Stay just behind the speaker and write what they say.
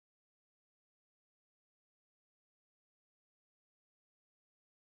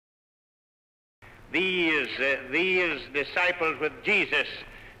these disciples with Jesus,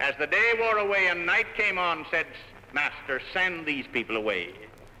 as the day wore away and night came on, said, Master, send these people away.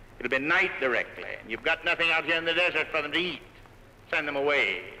 It'll be night directly, and you've got nothing out here in the desert for them to eat. Send them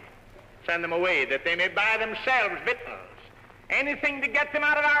away. Send them away, that they may buy themselves victuals. Anything to get them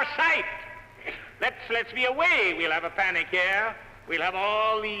out of our sight. Let's be away. We'll have a panic here. We'll have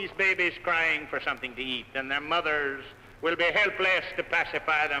all these babies crying for something to eat, and their mothers will be helpless to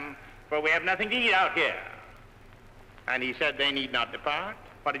pacify them, for we have nothing to eat out here. And he said, they need not depart.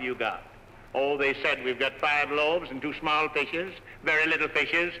 What have you got? Oh, they said, we've got 5 loaves and 2 small fishes, very little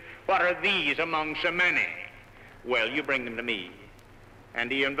fishes. What are these among so many? Well, you bring them to me.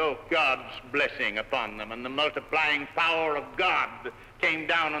 And he invoked God's blessing upon them, and the multiplying power of God came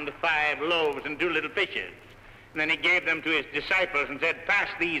down on the 5 loaves and 2 little fishes. And then he gave them to his disciples and said, pass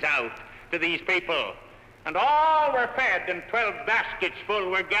these out to these people. And all were fed, and 12 baskets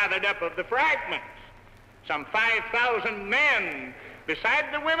full were gathered up of the fragments. Some 5,000 men, beside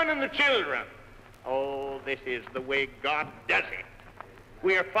the women and the children. Oh, this is the way God does it.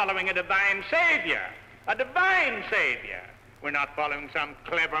 We are following a divine Savior, a divine Savior. We're not following some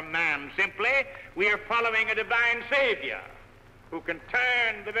clever man simply. We are following a divine Savior who can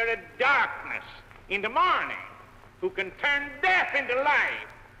turn the very darkness into morning, who can turn death into life.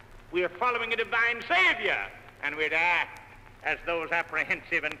 We are following a divine Savior, and we're to act as those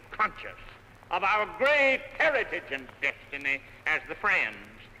apprehensive and conscious of our great heritage and destiny as the friends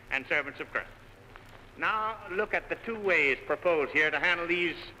and servants of Christ. Now look at the 2 ways proposed here to handle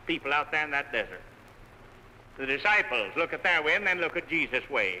these people out there in that desert. The disciples look at their way, and then look at Jesus'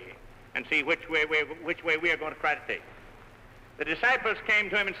 way and see which way we are going to try to take. The disciples came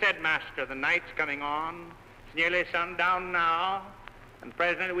to him and said, Master, the night's coming on. It's nearly sundown now, and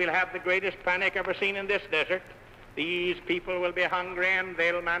presently we'll have the greatest panic ever seen in this desert. These people will be hungry, and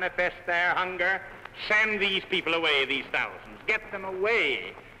they'll manifest their hunger. Send these people away, these thousands. Get them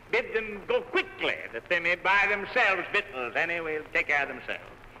away. Bid them go quickly, that they may buy themselves victuals. Anyway, they'll take care of themselves.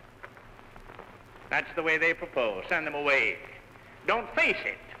 That's the way they propose. Send them away. Don't face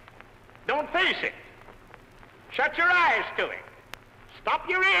it. Don't face it. Shut your eyes to it. Stop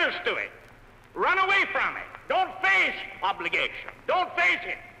your ears to it. Run away from it. Don't face obligation. Don't face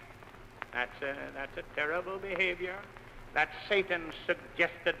it. That's a terrible behavior. That's Satan's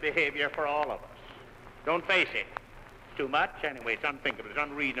suggested behavior for all of us. Don't face it. It's too much. Anyway, it's unthinkable. It's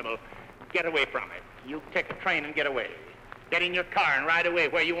unreasonable. Get away from it. You take a train and get away. Get in your car and ride away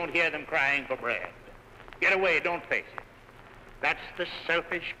where you won't hear them crying for bread. Get away. Don't face it. That's the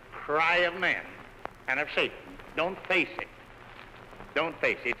selfish cry of men and of Satan. Don't face it. Don't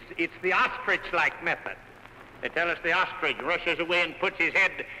face it. It's the ostrich-like method. They tell us the ostrich rushes away and puts his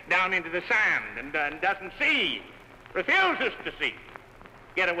head down into the sand and doesn't see, refuses to see.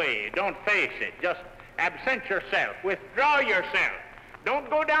 Get away. Don't face it. Just absent yourself. Withdraw yourself. Don't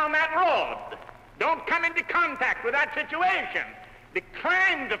go down that road. Don't come into contact with that situation.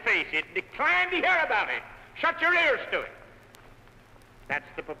 Decline to face it. Decline to hear about it. Shut your ears to it. That's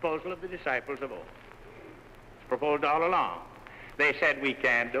the proposal of the disciples of old. It's proposed all along. They said, we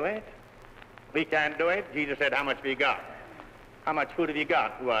can't do it. We can't do it. Jesus said, how much have you got? How much food have you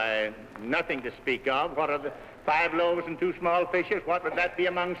got? Why, nothing to speak of. What are the 5 loaves and 2 small fishes? What would that be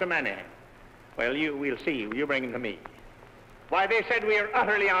among so many? Well, we'll see. You bring them to me. Why, they said we are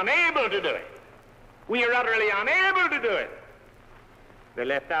utterly unable to do it. We are utterly unable to do it. They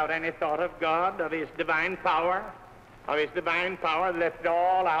left out any thought of God, of his divine power, left it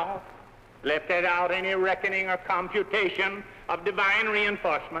all out. Left it out any reckoning or computation of divine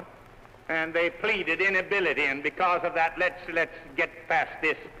reinforcement. And they pleaded inability, and because of that, let's get past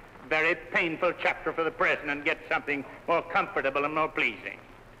this very painful chapter for the present and get something more comfortable and more pleasing.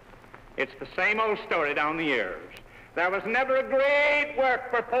 It's the same old story down the years. There was never a great work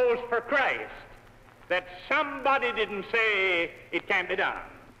proposed for Christ that somebody didn't say it can't be done.